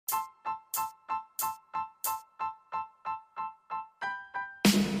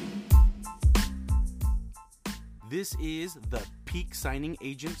This is the Peak Signing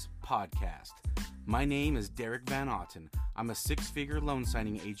Agents Podcast. My name is Derek Van Otten. I'm a six-figure loan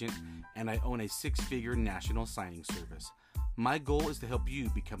signing agent, and I own a six-figure national signing service. My goal is to help you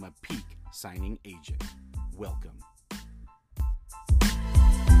become a peak signing agent. Welcome.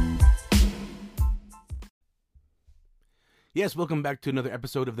 Yes, welcome back to another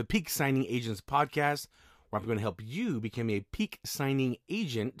episode of the Peak Signing Agents Podcast, where I'm going to help you become a peak signing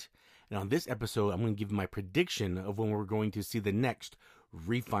agent. And on this episode, I'm going to give my prediction of when we're going to see the next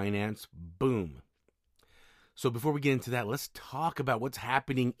refinance boom. So before we get into that, let's talk about what's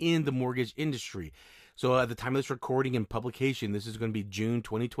happening in the mortgage industry. So at the time of this recording and publication, this is going to be June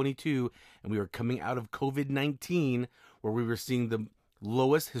 2022, and we are coming out of COVID-19, where we were seeing the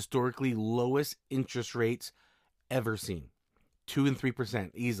historically lowest interest rates ever seen. 2 and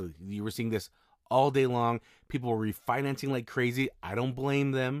 3% easily. You were seeing this all day long. People were refinancing like crazy. I don't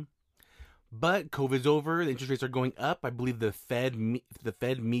blame them. But COVID's over. The interest rates are going up. I believe the Fed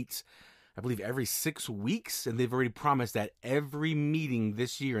meets, I believe, every 6 weeks, and they've already promised that every meeting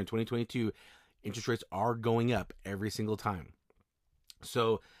this year in 2022, interest rates are going up every single time.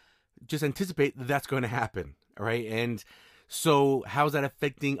 So just anticipate that that's going to happen, all right? And so how is that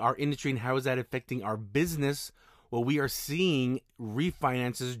affecting our industry, and how is that affecting our business? Well, we are seeing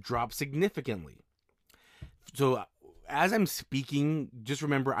refinances drop significantly. So as I'm speaking, just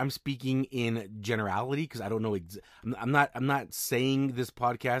remember I'm speaking in generality, because I don't know. I'm not saying this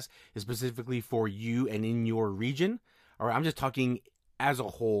podcast is specifically for you and in your region. All right, I'm just talking as a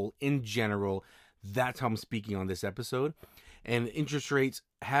whole in general. That's how I'm speaking on this episode. And interest rates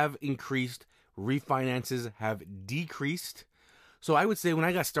have increased. Refinances have decreased. So I would say when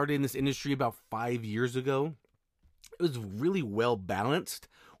I got started in this industry about 5 years ago, it was really well balanced,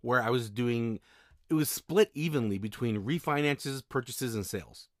 where it was split evenly between refinances, purchases, and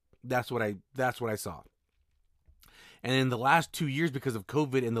sales. That's what I saw. And in the last 2 years, because of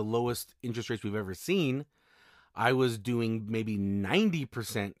COVID and the lowest interest rates we've ever seen, I was doing maybe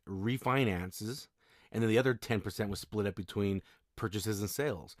 90% refinances, and then the other 10% was split up between purchases and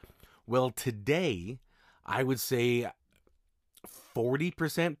sales. Well, today, I would say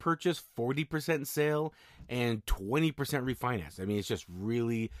 40% purchase, 40% sale, and 20% refinance. I mean, it's just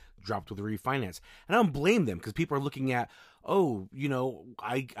really dropped with the refinance. And I don't blame them, because people are looking at,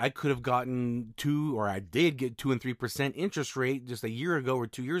 I could have gotten I did get 2 and 3% interest rate just a year ago or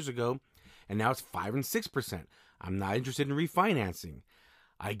 2 years ago, and now it's 5 and 6%. I'm not interested in refinancing.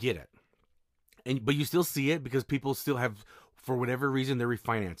 I get it. But you still see it, because people still have, for whatever reason, they're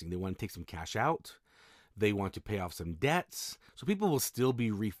refinancing. They want to take some cash out. They want to pay off some debts. So people will still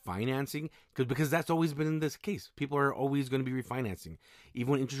be refinancing, because that's always been this case. People are always going to be refinancing.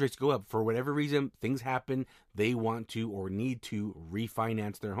 Even when interest rates go up, for whatever reason, things happen, they want to or need to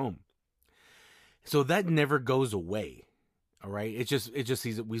refinance their home. So that never goes away. All right.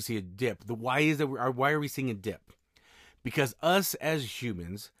 We see a dip. Why are we seeing a dip? Because us as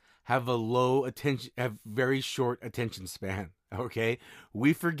humans have very short attention span. Okay.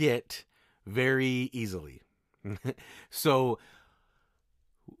 We forget very easily. So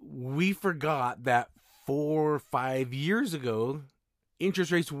we forgot that 4 or 5 years ago,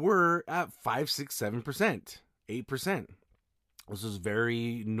 interest rates were at 5, 6, 7%, 8%. This was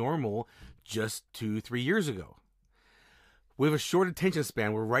very normal just 2-3 years ago. We have a short attention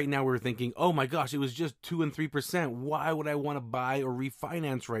span, where right now we're thinking, oh my gosh, it was just 2 and 3%. Why would I want to buy or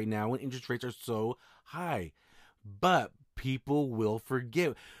refinance right now when interest rates are so high? But people will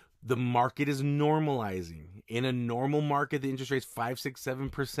forget. The market is normalizing. In a normal market, the interest rate's 5, 6,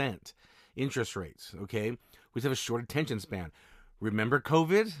 7% interest rates, okay? We just have a short attention span. Remember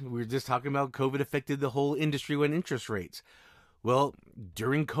COVID? We were just talking about COVID affected the whole industry with interest rates. Well,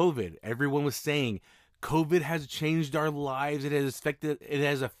 during COVID, everyone was saying COVID has changed our lives. It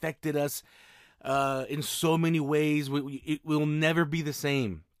has affected us in so many ways. It will never be the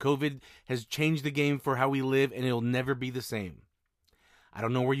same. COVID has changed the game for how we live, and it'll never be the same. I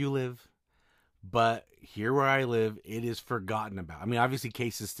don't know where you live, but here where I live, it is forgotten about. I mean, obviously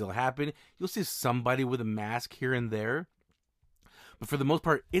cases still happen. You'll see somebody with a mask here and there, but for the most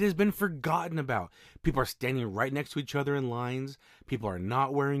part, it has been forgotten about. People are standing right next to each other in lines. People are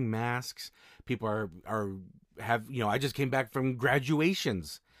not wearing masks. People I just came back from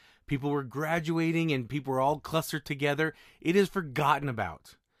graduations. People were graduating, and people were all clustered together. It is forgotten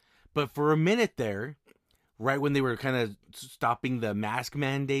about. But for a minute there, right when they were kind of stopping the mask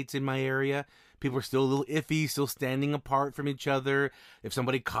mandates in my area, people were still a little iffy, still standing apart from each other. If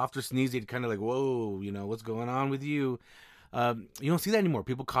somebody coughed or sneezed, they'd kind of like, whoa, what's going on with you? You don't see that anymore.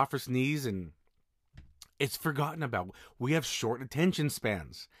 People cough or sneeze, and It's forgotten about. We have short attention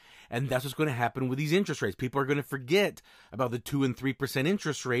spans. And that's what's going to happen with these interest rates. People are going to forget about the 2 and 3%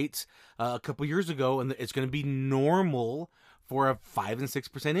 interest rates a couple years ago, and it's going to be normal for a 5 and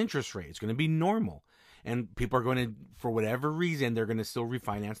 6% interest rate. It's going to be normal. And people are going to, for whatever reason, they're going to still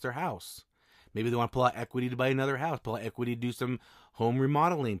refinance their house. Maybe they want to pull out equity to buy another house, pull out equity to do some home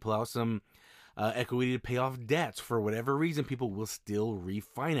remodeling, pull out some equity to pay off debts. For whatever reason, people will still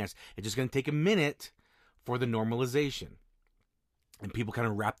refinance. It's just going to take a minute for the normalization. And people kind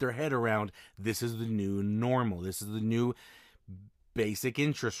of wrap their head around, this is the new normal. This is the new basic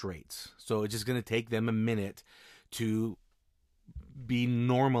interest rates. So it's just going to take them a minute to be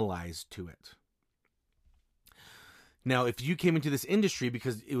normalized to it. Now, if you came into this industry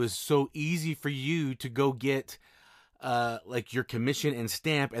because it was so easy for you to go get like your commission and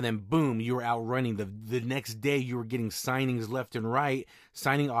stamp, and then boom, you were out running. The next day you were getting signings left and right,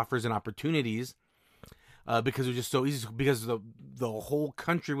 signing offers and opportunities, because it was just so easy, because the whole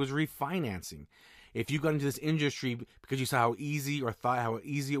country was refinancing. If you got into this industry because you saw how easy, or thought how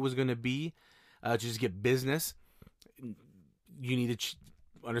easy it was going to be to just get business, you need to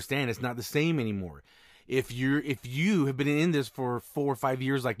understand it's not the same anymore. If you have been in this for 4 or 5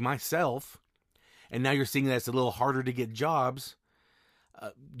 years like myself, and now you're seeing that it's a little harder to get jobs,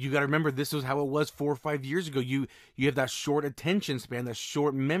 you got to remember this was how it was 4 or 5 years ago. You have that short attention span, that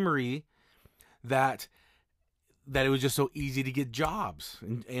short memory, that it was just so easy to get jobs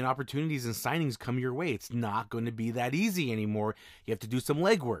and opportunities and signings come your way. It's not going to be that easy anymore. You have to do some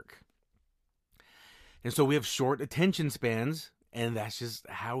legwork. And so we have short attention spans, and that's just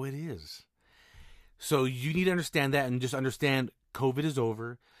how it is. So you need to understand that, and just understand COVID is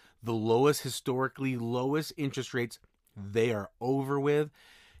over. The historically lowest interest rates, they are over with.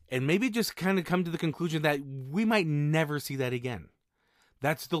 And maybe just kind of come to the conclusion that we might never see that again.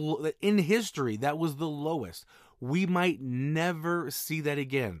 That's in history, that was the lowest. We might never see that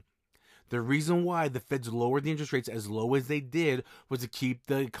again. The reason why the Feds lowered the interest rates as low as they did was to keep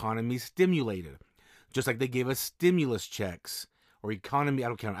the economy stimulated. Just like they gave us stimulus checks or economy, I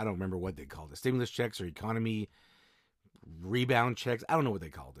don't remember what they called it. Stimulus checks or economy rebound checks. I don't know what they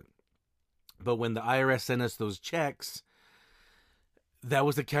called it. But when the IRS sent us those checks, that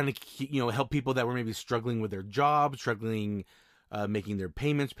was to kind of, help people that were maybe struggling with their jobs, struggling making their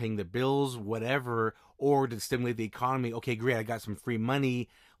payments, paying their bills, whatever, or to stimulate the economy. Okay, great, I got some free money.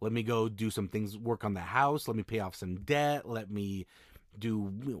 Let me go do some things, work on the house. Let me pay off some debt. Let me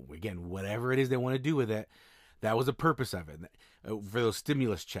do, again, whatever it is they want to do with it. That was the purpose of it, for those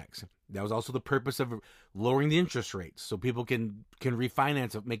stimulus checks. That was also the purpose of lowering the interest rates so people can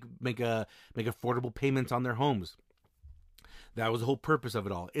refinance, make affordable payments on their homes. That was the whole purpose of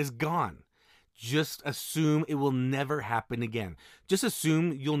it all. It's gone. Just assume it will never happen again. Just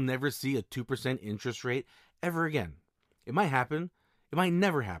assume you'll never see a 2% interest rate ever again. It might happen. It might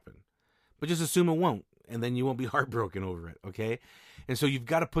never happen. But just assume it won't, and then you won't be heartbroken over it, okay? And so you've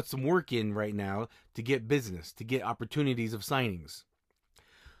got to put some work in right now to get business, to get opportunities of signings.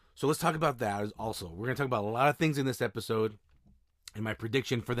 So let's talk about that also. We're going to talk about a lot of things in this episode and my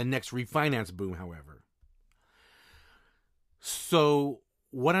prediction for the next refinance boom, however. So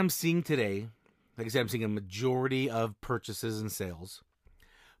what I'm seeing today, like I said, I'm seeing a majority of purchases and sales.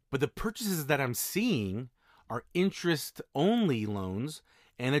 But the purchases that I'm seeing are interest-only loans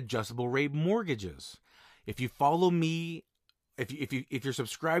and adjustable rate mortgages. If you follow me, if you're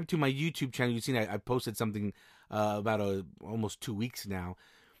subscribed to my YouTube channel, you've seen I posted something about almost 2 weeks now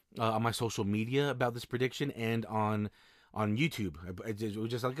on my social media about this prediction, and on YouTube. It was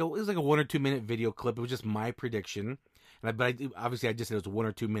just like a 1 or 2 minute video clip. It was just my prediction. Obviously I just said it was 1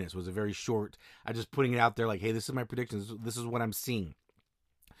 or 2 minutes. It was a very short. I just putting it out there like, hey, this is my prediction. This is what I'm seeing.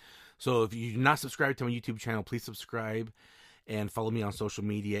 So if you're not subscribed to my YouTube channel, please subscribe and follow me on social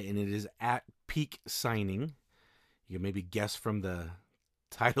media. And it is at Peak Signing. You can maybe guess from the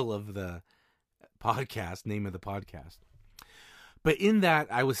title of the podcast, name of the podcast. But in that,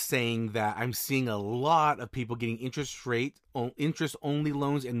 I was saying that I'm seeing a lot of people getting interest-only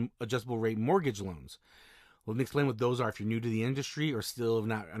loans and adjustable rate mortgage loans. Let me explain what those are if you're new to the industry or still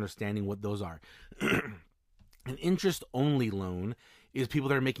not understanding what those are. An interest-only loan is people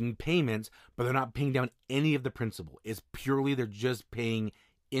that are making payments, but they're not paying down any of the principal. It's purely they're just paying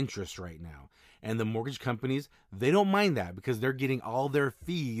interest right now. And the mortgage companies, they don't mind that because they're getting all their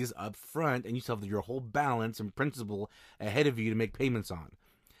fees up front, and you still have your whole balance and principal ahead of you to make payments on.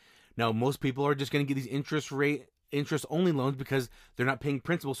 Now, most people are just going to get these interest-only loans because they're not paying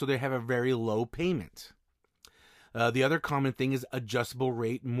principal, so they have a very low payment. The other common thing is adjustable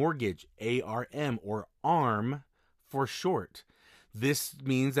rate mortgage, ARM, or ARM for short. This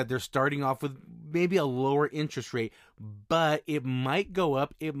means that they're starting off with maybe a lower interest rate, but it might go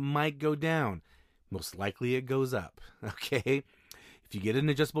up, it might go down. Most likely it goes up, okay? If you get an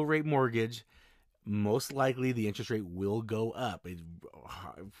adjustable rate mortgage, most likely the interest rate will go up.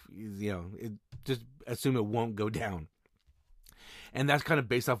 Just assume it won't go down. And that's kind of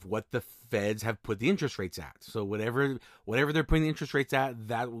based off what the feds have put the interest rates at. So whatever they're putting the interest rates at,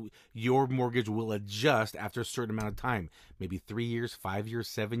 that your mortgage will adjust after a certain amount of time. Maybe 3 years, 5 years,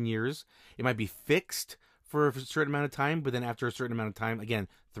 7 years. It might be fixed for a certain amount of time, but then after a certain amount of time, again,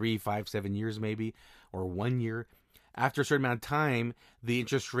 3, 5, 7 years maybe, or 1 year. After a certain amount of time, the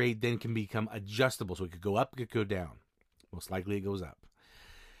interest rate then can become adjustable. So it could go up, it could go down. Most likely it goes up.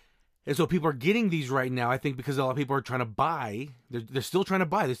 And so people are getting these right now, I think, because a lot of people are trying to buy. They're still trying to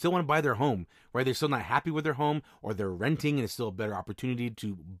buy. They still want to buy their home, right? They're still not happy with their home, or they're renting, and it's still a better opportunity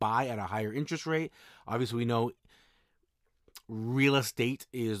to buy at a higher interest rate. Obviously, we know real estate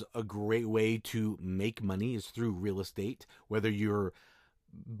is a great way to make money, is through real estate, whether you're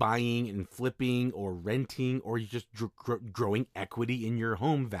buying and flipping or renting, or you're just growing equity in your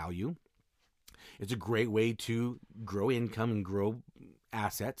home value. It's a great way to grow income and grow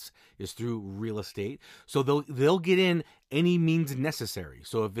assets, is through real estate. So they'll get in any means necessary.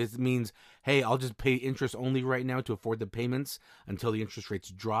 So if it means, hey, I'll just pay interest only right now to afford the payments until the interest rates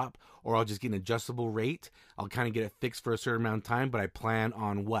drop, or I'll just get an adjustable rate, I'll kind of get it fixed for a certain amount of time, but I plan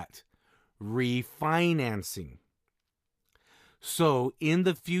on what? Refinancing. So in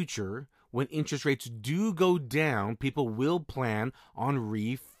the future, when interest rates do go down, people will plan on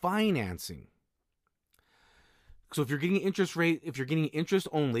refinancing. So if you're getting interest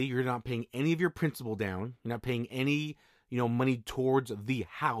only, you're not paying any of your principal down. You're not paying any, money towards the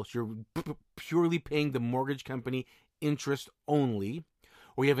house. You're purely paying the mortgage company interest only.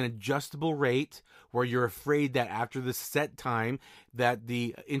 Or you have an adjustable rate where you're afraid that after the set time that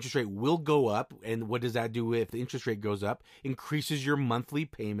the interest rate will go up. And what does that do if the interest rate goes up? Increases your monthly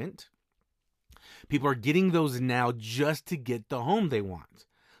payment. People are getting those now just to get the home they want.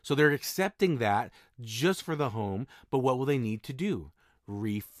 So they're accepting that just for the home, but what will they need to do?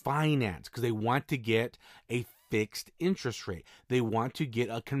 Refinance, because they want to get a fixed interest rate. They want to get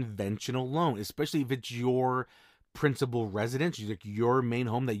a conventional loan, especially if it's your principal residence, like your main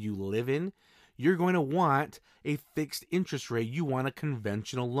home that you live in. You're going to want a fixed interest rate. You want a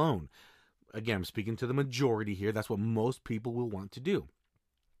conventional loan. Again, I'm speaking to the majority here. That's what most people will want to do.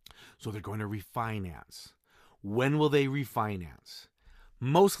 So they're going to refinance. When will they refinance?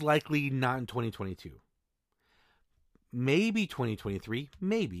 Most likely not in 2022. Maybe 2023,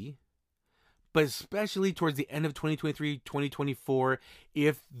 maybe. But especially towards the end of 2023, 2024,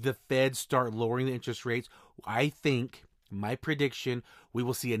 if the Feds start lowering the interest rates, I think, my prediction, we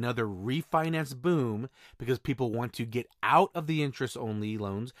will see another refinance boom because people want to get out of the interest-only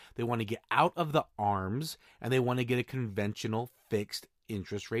loans, they want to get out of the ARMs, and they want to get a conventional fixed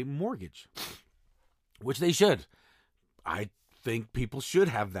interest rate mortgage, which they should. I think people should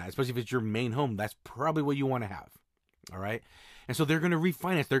have that, especially if it's your main home. That's probably what you want to have. All right. And so they're going to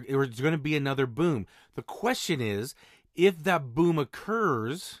refinance. There's going to be another boom. The question is, if that boom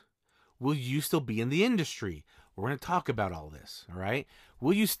occurs, will you still be in the industry? We're going to talk about all this. All right.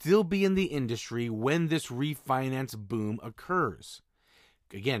 Will you still be in the industry when this refinance boom occurs?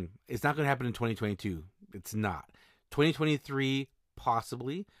 Again, it's not going to happen in 2022. It's not. 2023,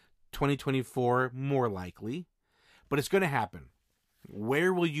 possibly. 2024, more likely. But it's going to happen.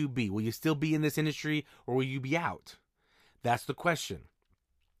 Where will you be? Will you still be in this industry, or will you be out? That's the question.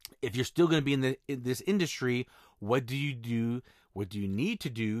 If you're still going to be in this industry, what do you do? What do you need to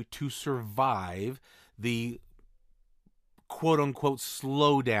do to survive the quote-unquote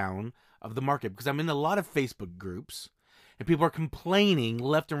slowdown of the market? Because I'm in a lot of Facebook groups, and people are complaining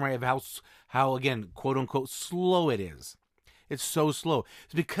left and right of how again, quote-unquote slow it is. It's so slow.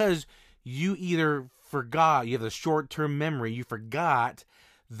 It's because you either forgot, you have a short-term memory, you forgot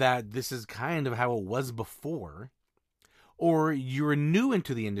that this is kind of how it was before, or you're new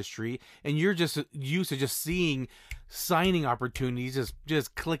into the industry and you're just used to just seeing signing opportunities,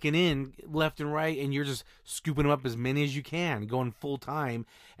 just clicking in left and right, and you're just scooping them up as many as you can, going full time,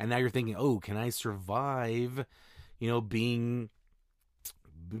 and now you're thinking, oh, can I survive, being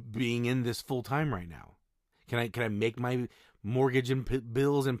in this full time right now? Can I make my mortgage and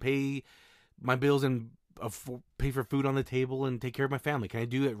bills and pay my bills and pay for food on the table and take care of my family? Can I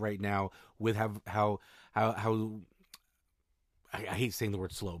do it right now with how I hate saying the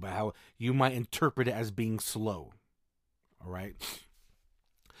word slow, but how you might interpret it as being slow? All right.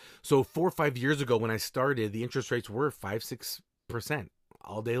 So 4 or 5 years ago when I started, the interest rates were 5-6%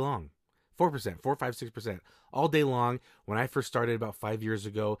 all day long. 4%, 4, 5, 6% all day long when I first started about 5 years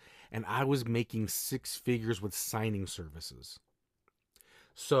ago, and I was making six figures with signing services.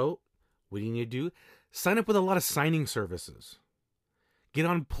 So, what do you need to do? Sign up with a lot of signing services. Get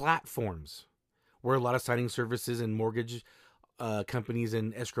on platforms where a lot of signing services and mortgage companies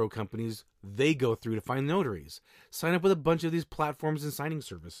and escrow companies, they go through to find notaries. Sign up with a bunch of these platforms and signing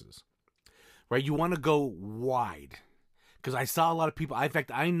services. Right? You want to go wide. Because I saw a lot of people, in fact,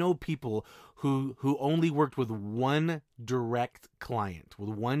 I know people who only worked with one direct client, with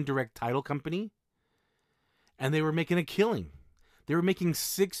one direct title company, and they were making a killing. They were making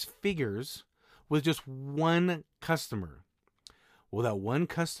six figures with just one customer. Well, that one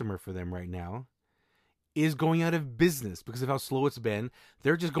customer for them right now is going out of business because of how slow it's been.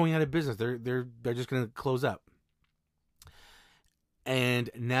 They're just going out of business. They're just going to close up. And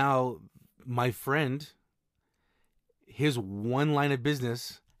now my friend, his one line of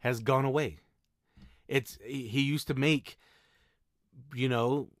business has gone away. He used to make,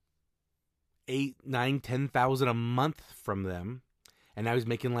 8, 9, 10,000 a month from them, and now he's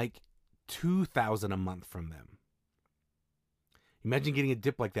making like 2,000 a month from them. Imagine getting a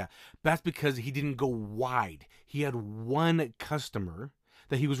dip like that. That's because he didn't go wide. He had one customer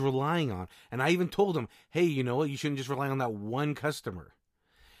that he was relying on. And I even told him, hey, you know what? You shouldn't just rely on that one customer.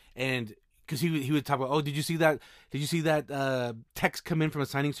 And because he would talk about, oh, did you see that text come in from a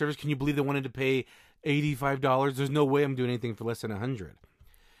signing service? Can you believe they wanted to pay $85? There's no way I'm doing anything for less than $100.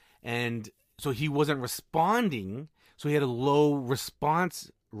 And so he wasn't responding. So he had a low response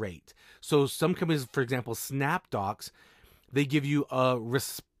rate. So some companies, for example, SnapDocs, they give you a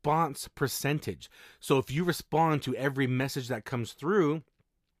response percentage. So if you respond to every message that comes through,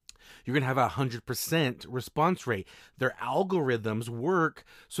 you're going to have a 100% response rate. Their algorithms work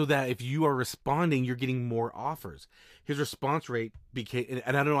so that if you are responding, you're getting more offers. His response rate became,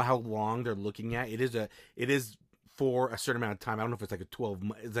 and I don't know how long they're looking at. It is for a certain amount of time. I don't know if it's like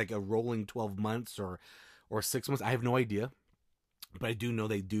it's like a rolling 12 months or 6 months. I have no idea. But I do know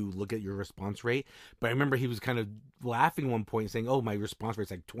they do look at your response rate. But I remember he was kind of laughing at one point saying, oh, my response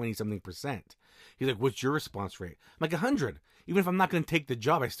rate's like 20-something%. He's like, what's your response rate? I'm like, 100. Even if I'm not going to take the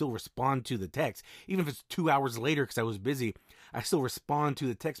job, I still respond to the text. Even if it's 2 hours later because I was busy, I still respond to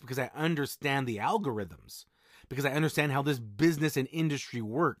the text because I understand the algorithms. Because I understand how this business and industry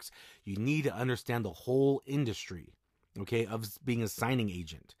works. You need to understand the whole industry, okay, of being a signing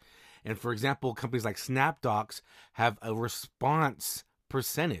agent. And for example, companies like SnapDocs have a response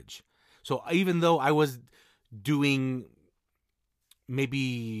percentage. So even though I was doing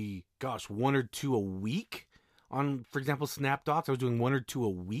maybe, 1 or 2 a week on, for example, SnapDocs, I was doing 1 or 2 a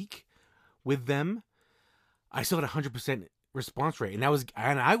week with them, I still had 100% response rate. And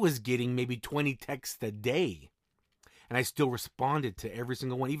I was getting maybe 20 texts a day. And I still responded to every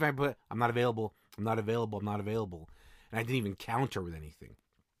single one. Even if I put, I'm not available, I'm not available, I'm not available. And I didn't even counter with anything.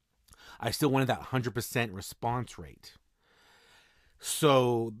 I still wanted that 100% response rate.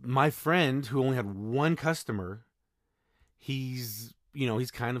 So my friend who only had one customer, he's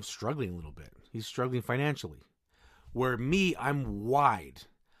kind of struggling a little bit. He's struggling financially. Where me, I'm wide.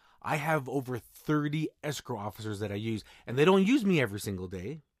 I have over 30 escrow officers that I use, and they don't use me every single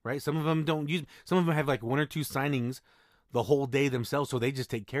day, right? Some of them don't use, some of them have like 1 or 2 signings the whole day themselves, so they just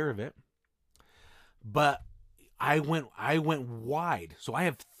take care of it. But I went wide. So I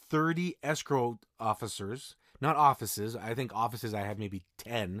have 30 escrow officers, not offices. I think offices I have maybe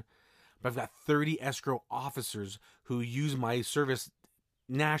 10, but I've got 30 escrow officers who use my service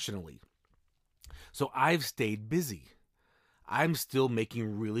nationally. So I've stayed busy. I'm still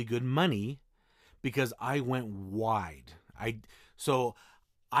making really good money because I went wide. I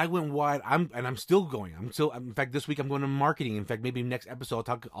went wide. I'm still going. In fact, this week I'm going to marketing. In fact, maybe next episode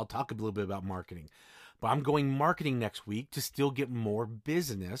I'll talk a little bit about marketing. But I'm going marketing next week to still get more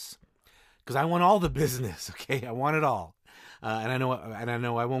business because I want all the business. Okay, I want it all, and I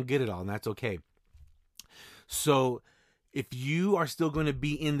know I won't get it all, and that's okay. So, if you are still going to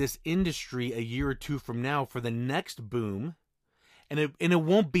be in this industry a year or 2 from now for the next boom, and it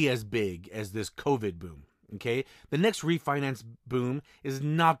won't be as big as this COVID boom. Okay, the next refinance boom is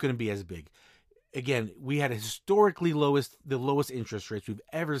not going to be as big. Again, we had the lowest interest rates we've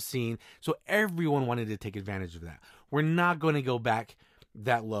ever seen. So everyone wanted to take advantage of that. We're not going to go back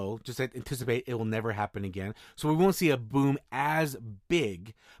that low. Just anticipate it will never happen again. So we won't see a boom as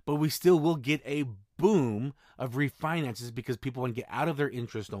big, but we still will get a boom of refinances because people want to get out of their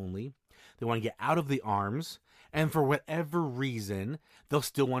interest only. They want to get out of the ARMs. And for whatever reason, they'll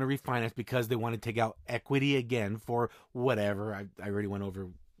still want to refinance because they want to take out equity again for whatever. I already went over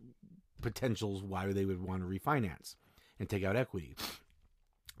potentials why they would want to refinance and take out equity.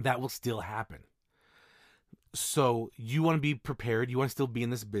 That will still happen. So you want to be prepared. You want to still be in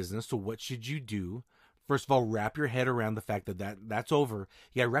this business. So what should you do? First of all, wrap your head around the fact that's over.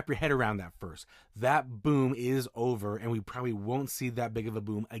 You got to wrap your head around that first. That boom is over, and we probably won't see that big of a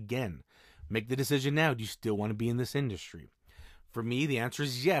boom again. Make the decision now. Do you still want to be in this industry? For me, the answer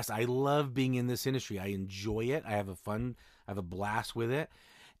is yes. I love being in this industry. I enjoy it. I have a blast with it.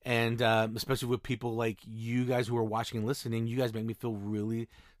 And especially with people like you guys who are watching and listening, you guys make me feel really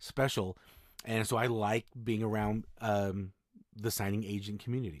special. And so I like being around the signing agent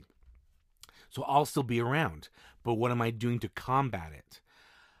community. So I'll still be around. But what am I doing to combat it?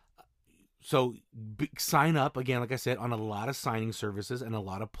 So sign up, again, like I said, on a lot of signing services and a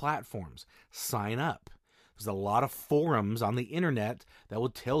lot of platforms. Sign up. There's a lot of forums on the internet that will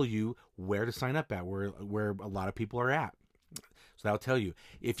tell you where to sign up at, where a lot of people are at. So that'll tell you.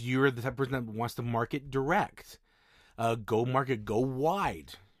 If you're the type of person that wants to market direct, go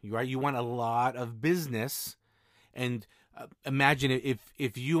wide. Right? You want a lot of business, and imagine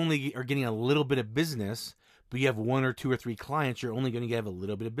if you only are getting a little bit of business, but you have 1 or 2 or 3 clients, you're only going to have a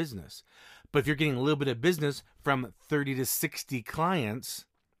little bit of business. But if you're getting a little bit of business from 30 to 60 clients,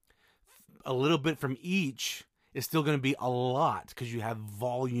 a little bit from each is still going to be a lot because you have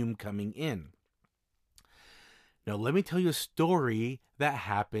volume coming in. Now, let me tell you a story that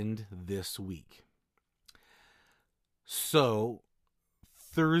happened this week. So,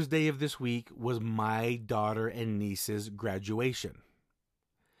 Thursday of this week was my daughter and niece's graduation.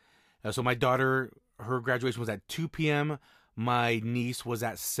 So my daughter, her graduation was at 2 p.m. My niece was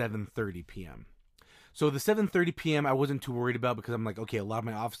at 7:30 p.m. So the 7:30 p.m. I wasn't too worried about because I'm like, okay, a lot of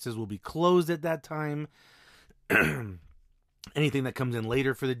my offices will be closed at that time. Anything that comes in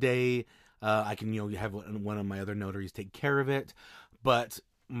later for the day, I can have one of my other notaries take care of it. But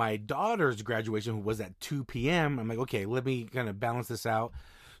my daughter's graduation was at 2 p.m. I'm like, okay, let me kind of balance this out.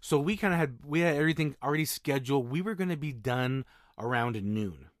 So we had everything already scheduled. We were going to be done around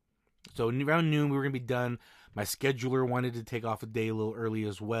noon. So around noon, we were going to be done. My scheduler wanted to take off a day a little early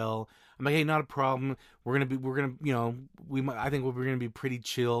as well. I'm like, hey, not a problem. I think we're going to be pretty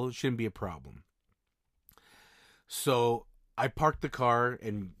chill. It shouldn't be a problem. So I parked the car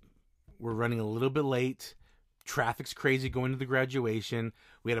and we're running a little bit late. Traffic's crazy going to the graduation.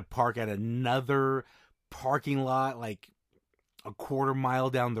 We had to park at another parking lot, like a quarter mile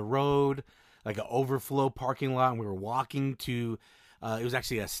down the road, like an overflow parking lot. And we were walking to, it was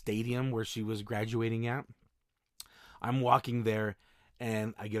actually a stadium where she was graduating at. I'm walking there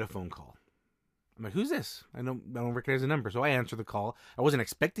and I get a phone call. I'm like, who's this? I don't recognize the number. So I answer the call. I wasn't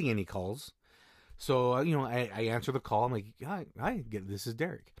expecting any calls. So, I answer the call. I'm like, hi, this is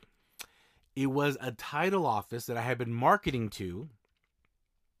Derek. It was a title office that I had been marketing to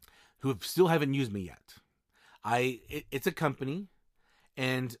who still haven't used me yet. It's a company,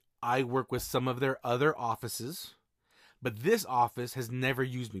 and I work with some of their other offices, but this office has never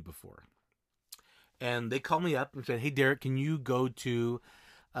used me before. And they called me up and said, hey, Derek, can you go to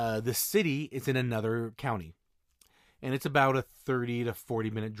the city? It's in another county, and it's about a 30 to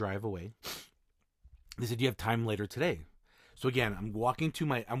 40-minute drive away. They said, do you have time later today? So again, I'm walking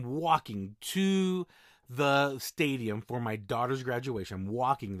to the stadium for my daughter's graduation. I'm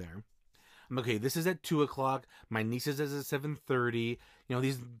walking there. I'm okay. This is at 2:00. My niece is at 7:30.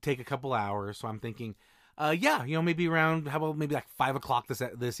 These take a couple hours. So I'm thinking, maybe around. How about maybe like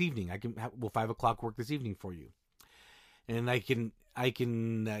 5:00 this evening? Will 5:00 work this evening for you? And I can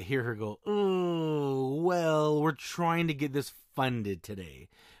hear her go, oh, well, we're trying to get this funded today.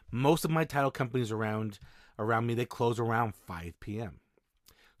 Most of my title companies around me, they close around 5 p.m.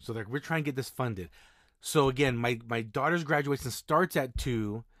 So we're trying to get this funded. So again, my daughter's graduation starts at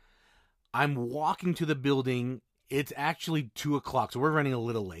 2. I'm walking to the building. It's actually 2:00. So we're running a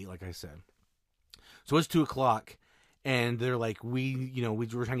little late, like I said. So it's 2:00 and they're like, we're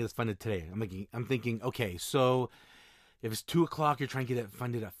trying to get this funded today. I'm thinking, okay, so if it's 2:00, you're trying to get it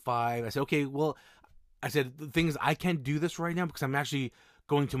funded at 5. I said, okay, well, the thing is, I can't do this right now because I'm actually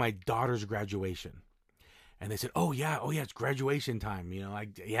going to my daughter's graduation. And they said, oh yeah, it's graduation time. We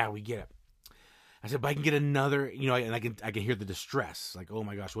get it. I said, but I can get another, and I can hear the distress. Like, oh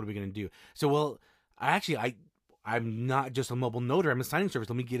my gosh, what are we going to do? So, well, I'm not just a mobile notary. I'm a signing service.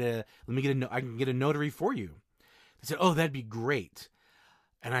 I can get a notary for you. They said, oh, that'd be great.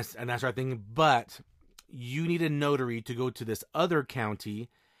 And I started thinking, but you need a notary to go to this other county,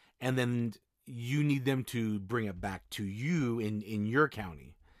 and then you need them to bring it back to you in your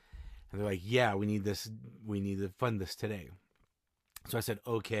county. And they're like, yeah, we need this. We need to fund this today. So I said,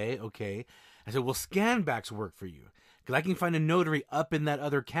 okay. I said, well, scan backs work for you. Because I can find a notary up in that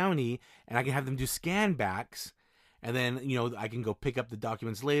other county, and I can have them do scan backs. And then, I can go pick up the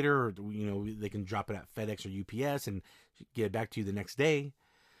documents later, or, they can drop it at FedEx or UPS and get it back to you the next day.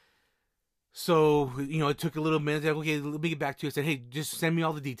 So, it took a little minute. Okay, let me get back to you. I said, hey, just send me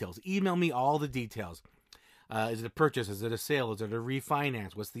all the details. Email me all the details. Is it a purchase? Is it a sale? Is it a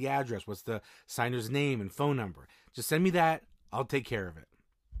refinance? What's the address? What's the signer's name and phone number? Just send me that. I'll take care of it.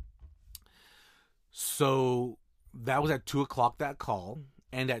 So that was at 2 o'clock, that call.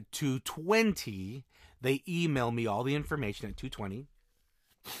 And at 2:20, they emailed me all the information at 2:20.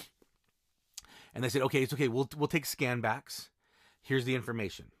 And they said, okay, it's okay. We'll take scan backs. Here's the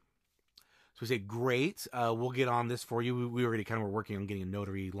information. So we said, great. We'll get on this for you. We already kind of were working on getting a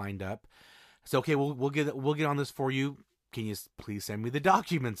notary lined up. So, okay, we'll get on this for you. Can you please send me the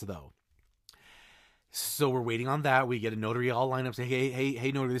documents, though? So we're waiting on that. We get a notary all lined up. Say,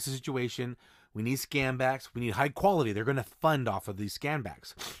 hey, notary, this is the situation. We need scan backs. We need high quality. They're going to fund off of these scan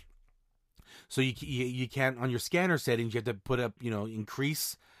backs. So you can't, on your scanner settings, you have to put up,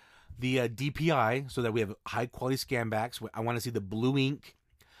 increase the DPI so that we have high quality scan backs. I want to see the blue ink.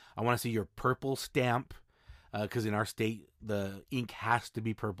 I want to see your purple stamp, because in our state the ink has to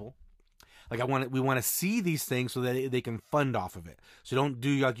be purple. Like we want to see these things so that they can fund off of it. So don't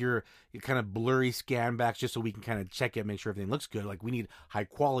do like your kind of blurry scan backs just so we can kind of check it, make sure everything looks good. Like we need high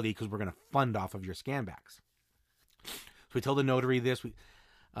quality because we're going to fund off of your scan backs. So we tell the notary this. We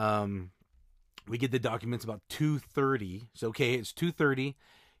get the documents about 2:30. So okay, it's 2:30.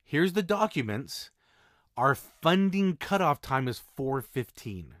 Here's the documents. Our funding cutoff time is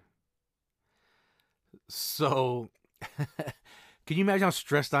 4:15. So, can you imagine how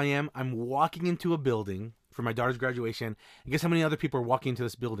stressed I am? I'm walking into a building for my daughter's graduation. And guess how many other people are walking into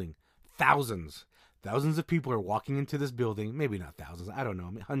this building? Thousands. Thousands of people are walking into this building. Maybe not thousands. I don't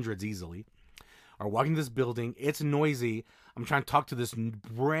know. Hundreds easily. Are walking to this building. It's noisy. I'm trying to talk to this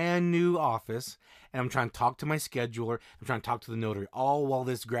brand new office. And I'm trying to talk to my scheduler. I'm trying to talk to the notary. All while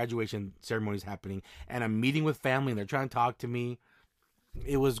this graduation ceremony is happening. And I'm meeting with family and they're trying to talk to me.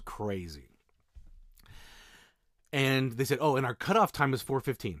 It was crazy. And they said, oh, and our cutoff time is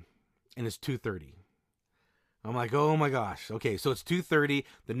 4:15. And it's 2:30. I'm like, oh my gosh. Okay, so it's 2:30.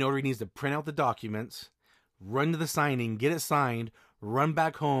 The notary needs to print out the documents, run to the signing, get it signed, run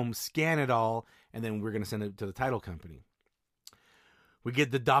back home, scan it all, and then we're going to send it to the title company. We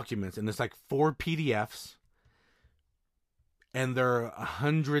get the documents, and it's like 4 PDFs, and they're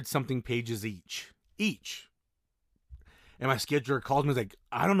 100-something pages each. And my scheduler called me, like,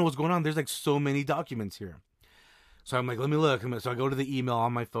 I don't know what's going on. There's like so many documents here. So I'm like, let me look. So I go to the email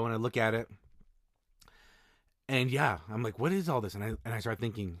on my phone. I look at it. And yeah, I'm like, what is all this? And I start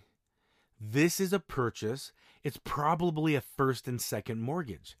thinking, this is a purchase. It's probably a first and second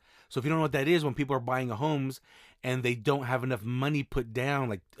mortgage. So if you don't know what that is, when people are buying homes and they don't have enough money put down,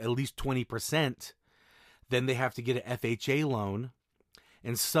 like at least 20%, then they have to get an FHA loan.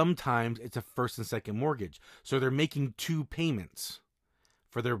 And sometimes it's a first and second mortgage. So they're making 2 payments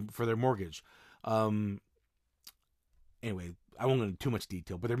for their mortgage. Anyway, I won't go into too much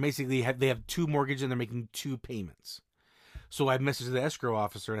detail, but they're basically they have 2 mortgages and they're making 2 payments. So I messaged the escrow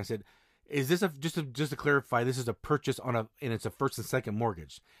officer and I said, "Is this just to clarify? This is a purchase and it's a first and second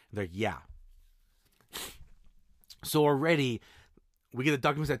mortgage?" And they're like, "Yeah." So already we get the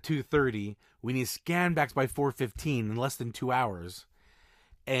documents at 2:30. We need scan backs by 4:15 in less than 2 hours,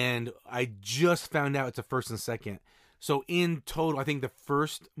 and I just found out it's a first and second. So in total, I think the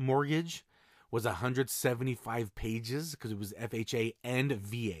first mortgage was 175 pages because it was FHA and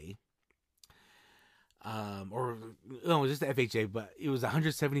VA. Or no, it was just the FHA, but it was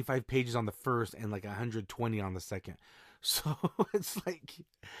 175 pages on the first and like 120 on the second. So it's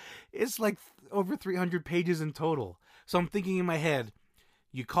like over 300 pages in total. So I'm thinking in my head,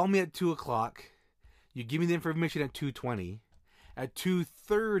 you call me at 2 o'clock, you give me the information at 2:20, at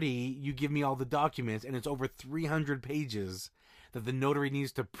 2:30 you give me all the documents, and it's over 300 pages that the notary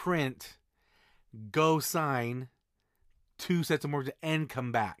needs to print, go sign, 2 sets of mortgage, and come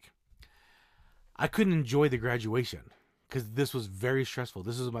back. I couldn't enjoy the graduation because this was very stressful.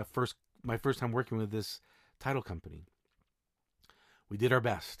 This was my first time working with this title company. We did our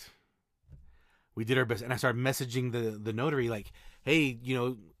best. And I started messaging the notary like, "Hey,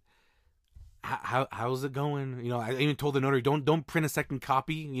 how's it going?" I even told the notary, don't print a second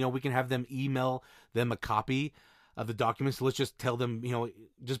copy. We can have them email them a copy of the documents. So let's just tell them,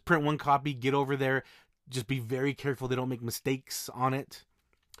 just print 1 copy, get over there. Just be very careful they don't make mistakes on it.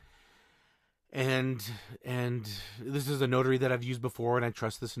 And this is a notary that I've used before, and I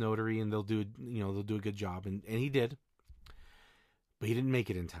trust this notary, and they'll do a good job, and he did, but he didn't make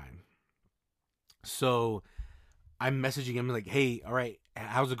it in time. So I'm messaging him like, "Hey, all right,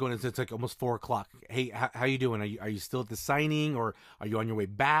 how's it going? It's like almost 4 o'clock. Hey, how you doing? Are you still at the signing, or are you on your way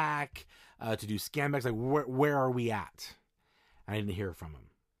back to do scan backs? Like, where are we at? And I didn't hear from him.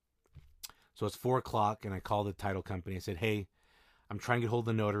 So it's 4 o'clock, and I called the title company. I said, hey, I'm trying to get hold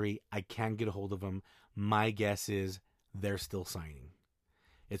of the notary. I can't get a hold of them. My guess is they're still signing.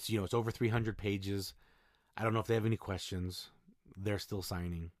 It's, it's over 300 pages. I don't know if they have any questions. They're still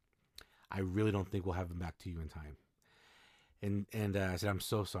signing. I really don't think we'll have them back to you in time. And I said, I'm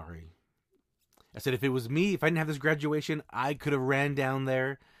so sorry. I said, if it was me, if I didn't have this graduation, I could have ran down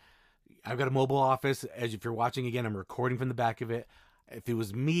there. I've got a mobile office. As if you're watching again, I'm recording from the back of it. If it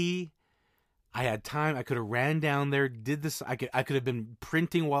was me, I had time. I could have ran down there, did this. I could have been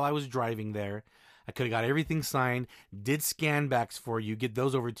printing while I was driving there. I could have got everything signed, did scan backs for you, get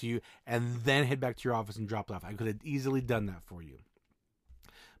those over to you, and then head back to your office and drop it off. I could have easily done that for you.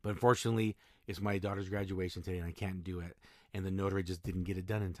 But unfortunately, it's my daughter's graduation today, and I can't do it. And the notary just didn't get it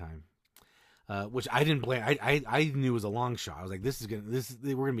done in time. Which I didn't blame. I knew it was a long shot. I was like,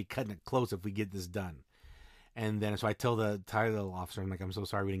 we're gonna be cutting it close if we get this done. And then so I tell the title officer, I'm like, I'm so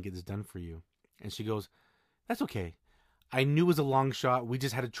sorry we didn't get this done for you. And she goes, that's okay. I knew it was a long shot. We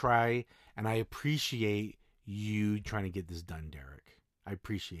just had to try, and I appreciate you trying to get this done, Derek. I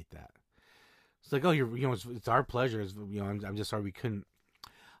appreciate that. It's like, oh, it's our pleasure. I'm just sorry we couldn't.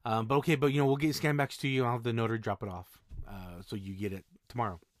 But okay, we'll get scan backs to you. I'll have the notary drop it off, so you get it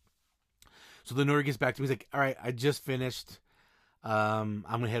tomorrow. So the notary gets back to me. He's like, all right, I just finished. I'm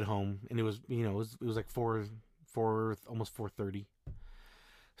gonna head home, and it was, it was like 4, almost 4:30.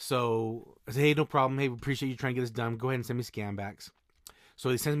 So I said, hey, no problem. Hey, we appreciate you trying to get this done. Go ahead and send me scan backs.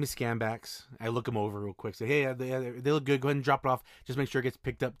 So he sends me scan backs. I look them over real quick. Say, hey, they look good. Go ahead and drop it off. Just make sure it gets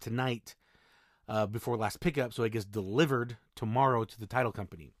picked up tonight before last pickup, so it gets delivered tomorrow to the title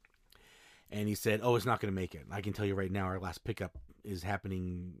company. And he said, oh, it's not going to make it. I can tell you right now, our last pickup is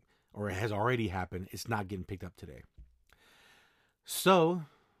happening, or it has already happened. It's not getting picked up today. So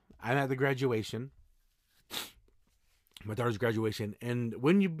I'm at the graduation. My daughter's graduation, and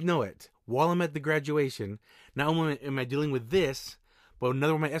when you know it, while I'm at the graduation, not only am I dealing with this, but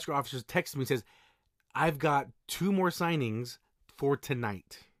another one of my escrow officers texts me and says, I've got 2 more signings for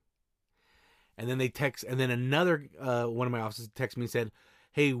tonight. And then then another one of my officers texts me and said,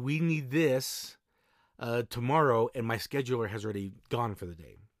 hey, we need this tomorrow, and my scheduler has already gone for the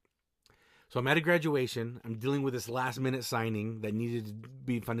day. So I'm at a graduation. I'm dealing with this last minute signing that needed to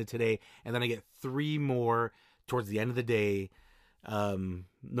be funded today, and then I get 3 more towards the end of the day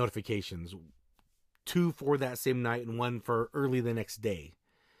notifications, 2 for that same night and 1 for early the next day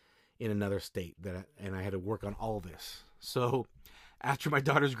in another state, and I had to work on all this. So after my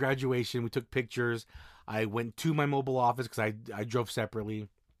daughter's graduation, we took pictures. I went to my mobile office because I drove separately,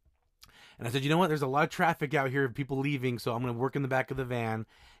 and I said, you know what, there's a lot of traffic out here of people leaving, so I'm going to work in the back of the van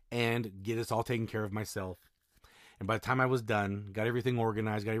and get this all taken care of myself. And by the time I was done, got everything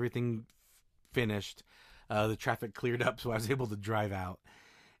organized, got everything finished, the traffic cleared up, so I was able to drive out.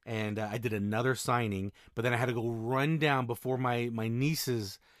 And I did another signing, but then I had to go run down before my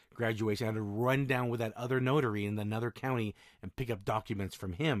niece's graduation. I had to run down with that other notary in another county and pick up documents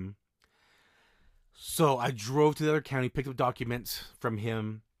from him. So I drove to the other county, picked up documents from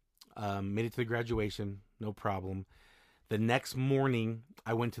him, made it to the graduation, no problem. The next morning,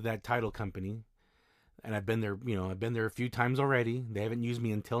 I went to that title company, and I've been there a few times already. They haven't used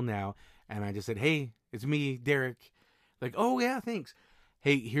me until now. And I just said, hey, it's me, Derek. Like, oh, yeah, thanks.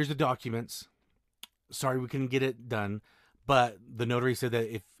 Hey, here's the documents. Sorry we couldn't get it done. But the notary said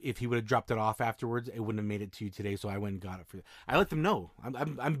that if he would have dropped it off afterwards, it wouldn't have made it to you today. So I went and got it for you. I let them know.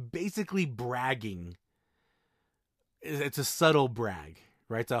 I'm basically bragging. It's a subtle brag,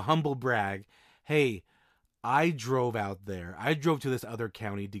 right? It's a humble brag. Hey, I drove out there. I drove to this other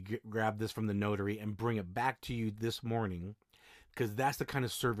county to grab this from the notary and bring it back to you this morning, because that's the kind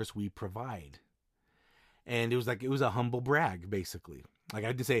of service we provide. And it was a humble brag, basically. Like,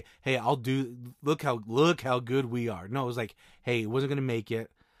 I just say, hey, look how good we are. No, it was like, hey, it wasn't going to make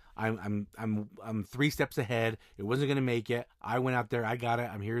it. I'm 3 steps ahead. It wasn't going to make it. I went out there. I got it.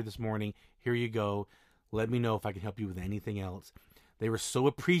 I'm here this morning. Here you go. Let me know if I can help you with anything else. They were so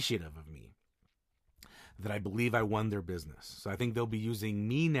appreciative of me that I believe I won their business. So I think they'll be using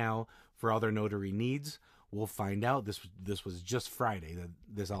me now for all their notary needs. We'll find out. This was just Friday that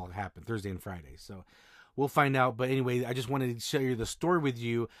this all happened, Thursday and Friday. So we'll find out. But anyway, I just wanted to share the story with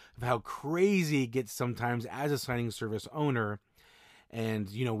you of how crazy it gets sometimes as a signing service owner. And,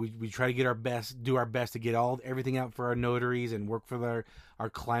 we try to do our best to get everything out for our notaries and work for our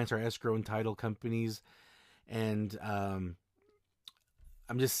clients, our escrow and title companies. And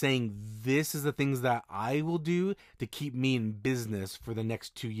I'm just saying this is the things that I will do to keep me in business for the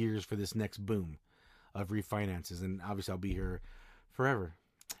next 2 years for this next boom of refinances. And obviously I'll be here forever.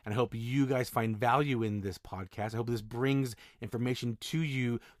 And I hope you guys find value in this podcast. I hope this brings information to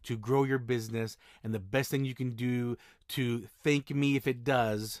you to grow your business. And the best thing you can do to thank me if it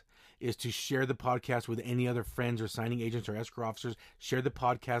does is to share the podcast with any other friends or signing agents or escrow officers. Share the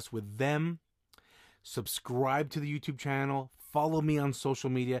podcast with them. Subscribe to the YouTube channel. Follow me on social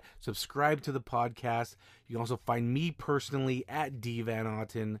media. Subscribe to the podcast. You can also find me personally at D Van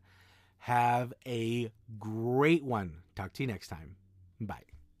Otten. Have a great one. Talk to you next time. Bye.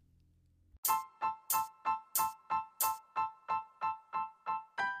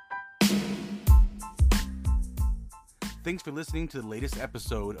 Thanks for listening to the latest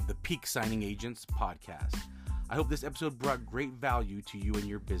episode of the Peak Signing Agents podcast. I hope this episode brought great value to you and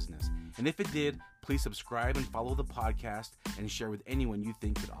your business. And if it did, please subscribe and follow the podcast and share with anyone you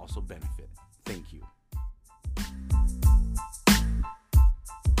think could also benefit. Thank you.